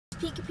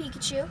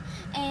Pikachu,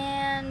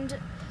 and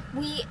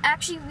we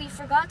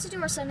forgot to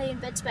do our Sunday in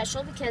bed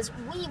special because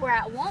we were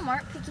at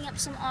Walmart picking up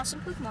some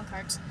awesome Pokemon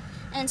cards.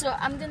 And so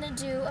I'm going to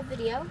do a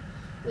video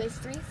with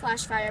 3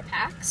 flashfire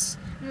packs.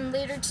 And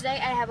later today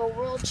I have a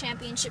World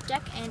Championship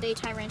deck and a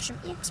Tyrantrum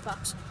EX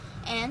box.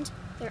 And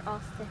they're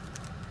all thick.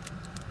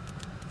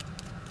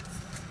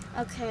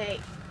 Okay.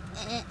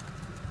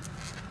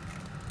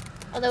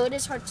 Although it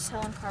is hard to tell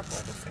on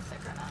cardboard if they're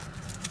thick or not.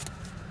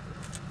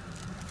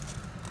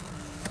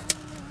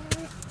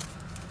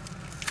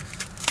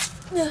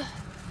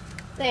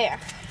 There.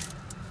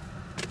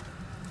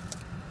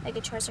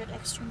 Mega Charizard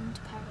X turned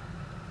into powder.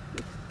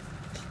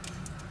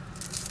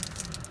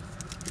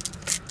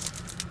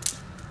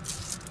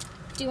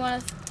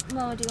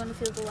 Mama, do you want to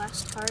feel the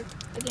last card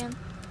again?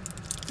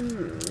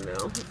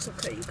 No, it's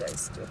okay, you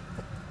guys do.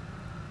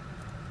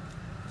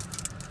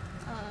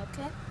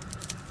 Okay.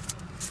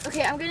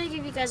 Okay, I'm going to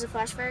give you guys a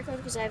flashfire code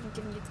because I haven't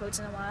given you codes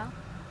in a while.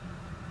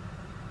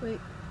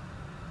 Wait.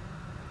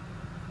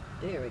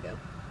 There we go.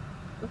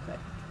 Okay,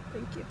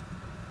 thank you.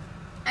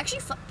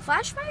 Actually,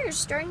 flashfire is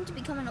starting to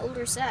become an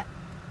older set.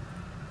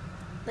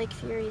 Like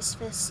Furious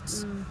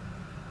Fists.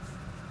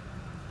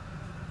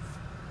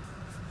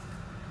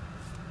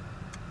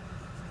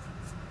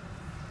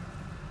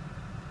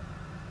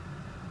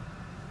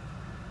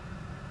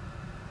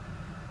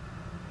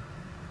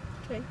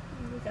 Okay,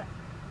 what we got?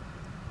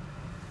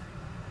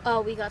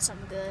 Oh, we got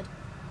something good.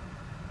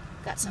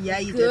 Got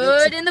something you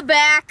good did. in the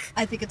back.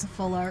 I think it's a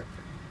full art.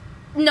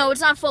 No,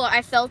 it's not full art.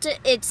 I felt it.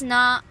 It's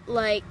not full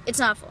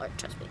art,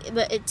 trust me.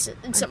 But it's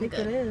something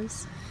good. I think it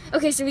is.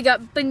 Okay, so we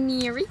got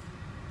Baneri,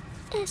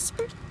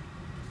 Esper.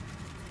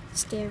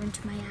 Stare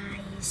into my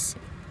eyes.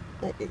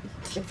 Okay.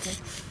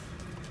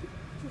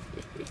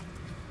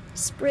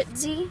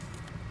 Spritzy,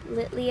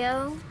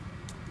 Litleo,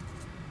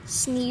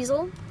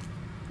 Sneasel,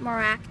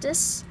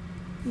 Maractus,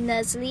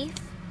 Nuzleaf,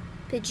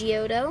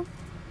 Pidgeotto,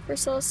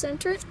 Versal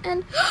Center,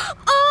 and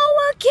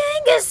a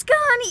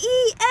Kangaskhan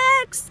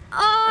EX!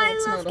 Oh,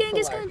 I love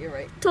Kangaskhan. You're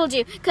right. Told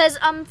you, because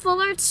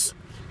full arts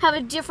have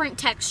a different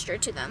texture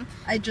to them.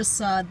 I just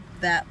saw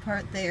that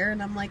part there,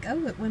 and I'm like,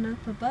 oh, it went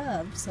up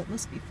above, so it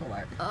must be full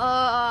art. Oh,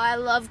 I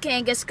love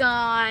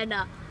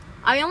Kangaskhan.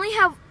 I only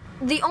have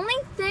the only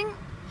thing.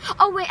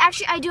 Oh wait,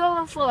 actually, I do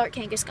have a full art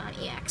Kangaskhan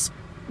EX.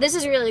 This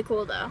is really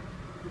cool, though.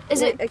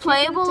 Is it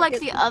playable like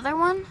the other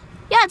one?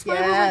 Yeah, it's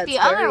playable like the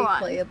other one. Yeah, it's very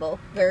playable.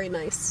 Very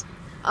nice.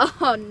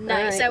 Oh,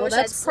 nice. Right, I wish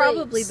that's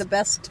probably the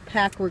best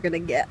pack we're gonna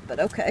get, but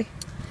okay.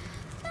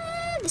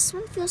 This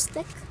one feels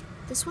thick.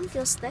 This one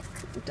feels thick.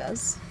 It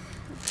does.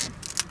 Okay.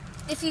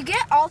 If you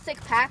get all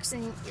thick packs,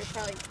 then you're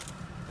probably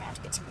going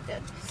to get something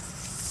good.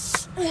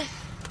 It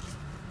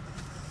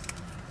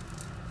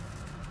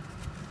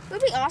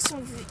would be awesome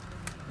if you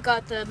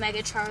got the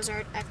Mega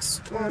Charizard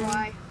X or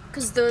Y,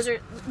 because those are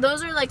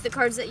like the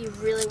cards that you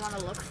really want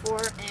to look for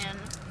in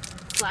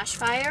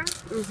Flashfire.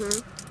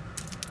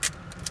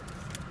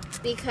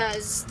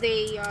 Because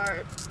they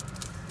are.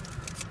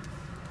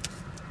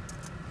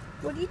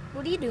 What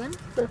are you doing?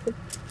 Nothing.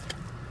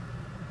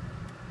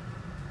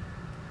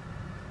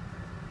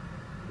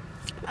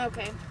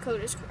 Okay,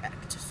 code is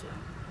correct. So.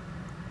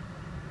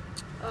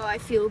 Oh, I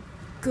feel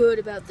good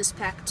about this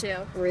pack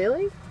too.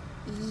 Really?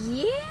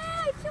 Yeah,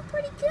 I feel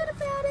pretty good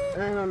about it.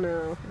 I don't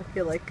know. I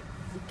feel like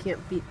you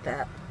can't beat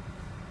that.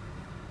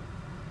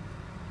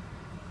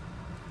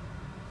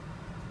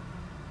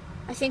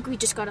 I think we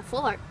just got a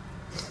full art.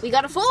 We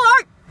got a full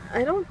art!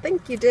 I don't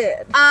think you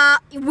did.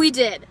 We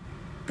did.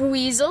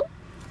 Buizel.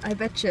 I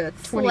bet you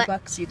 20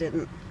 bucks you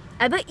didn't.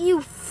 I bet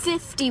you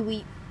 50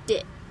 we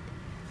did.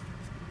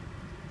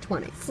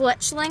 20.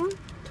 Fletchling.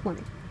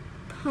 20.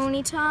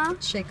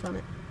 Ponyta. Shake on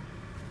it.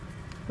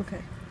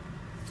 Okay.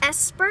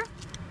 Esper.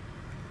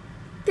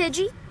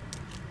 Pidgey.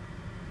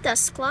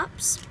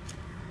 Dusclops.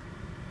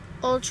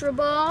 Ultra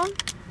Ball.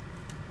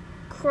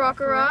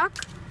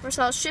 Crocorock.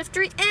 Versal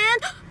Shiftry.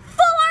 And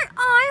full art!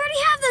 Oh, I already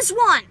have this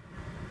one!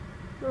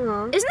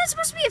 Isn't that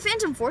supposed to be a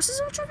Phantom Forces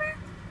Ultra Rare?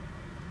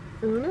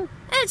 I don't know.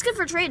 And it's good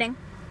for trading.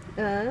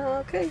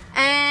 Okay.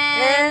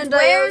 And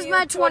where's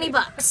my 20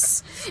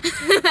 bucks?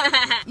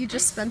 You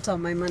just spent all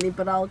my money,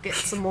 but I'll get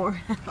some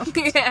more out.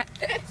 Yeah.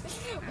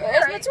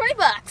 Where's my 20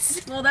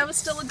 bucks? Well, that was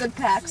still a good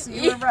pack, so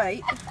you were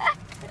right.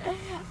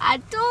 I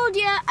told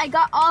ya, I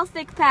got all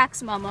thick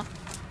packs, Mama.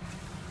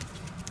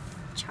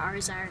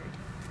 Charizard.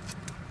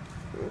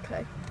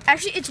 Okay.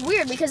 Actually, it's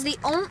weird because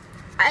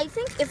I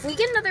think if we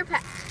get another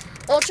pack,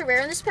 ultra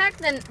rare in this pack,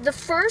 then the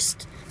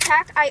first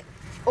pack I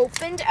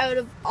opened out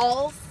of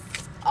all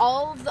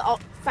of the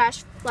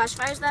flash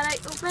fires that I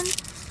opened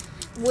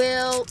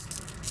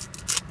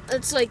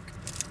it's like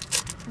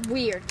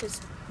weird because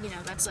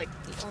that's like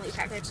the only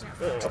pack I just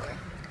have ultra rare.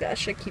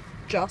 Gosh, I keep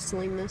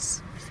jostling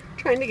this.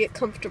 Trying to get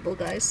comfortable,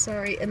 guys.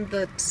 Sorry. And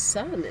the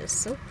sun is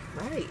so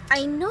bright.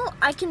 I know.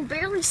 I can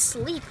barely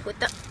sleep with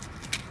the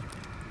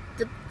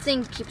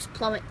thing keeps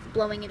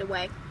blowing it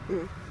away.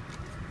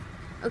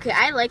 Okay,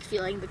 I like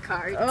feeling the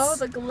cards. Oh,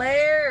 the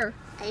glare.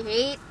 I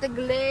hate the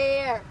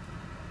glare.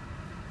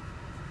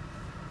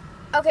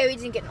 Okay, we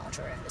didn't get an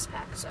ultra rare in this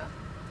pack, so.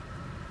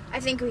 I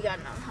think we got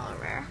an hollow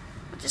rare,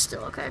 which is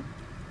still okay.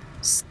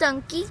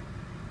 Stunky,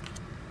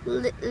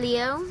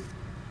 Leo,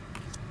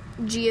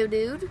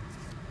 Geodude,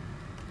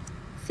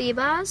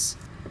 Phoebos,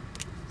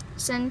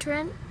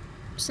 Centrit,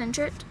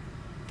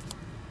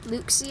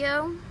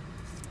 Luxio,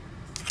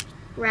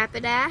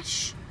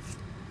 Rapidash,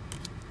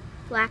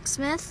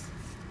 Blacksmith,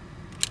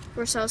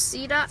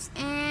 Versalcida,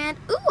 and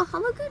a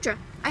Hollow Gudra.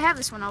 I have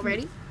this one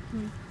already.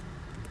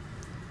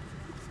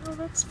 Oh,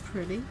 that's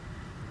pretty.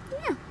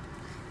 Yeah.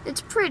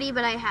 It's pretty,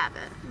 but I have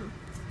it. Okay.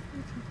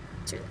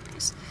 It's really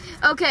nice.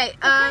 Okay,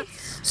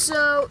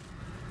 so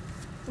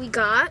we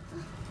got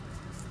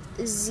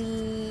where's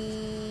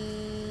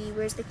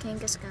the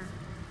Kangaskhan?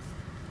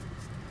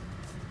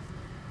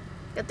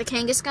 Got the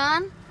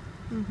Kangaskhan.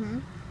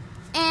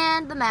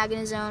 And the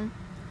Magnezone.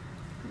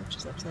 Which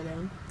is upside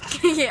down.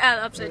 Yeah,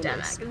 the upside Very down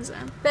nice.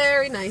 Magnezone.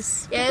 Very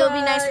nice. Yeah, it'll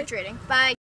be nice for trading. Bye.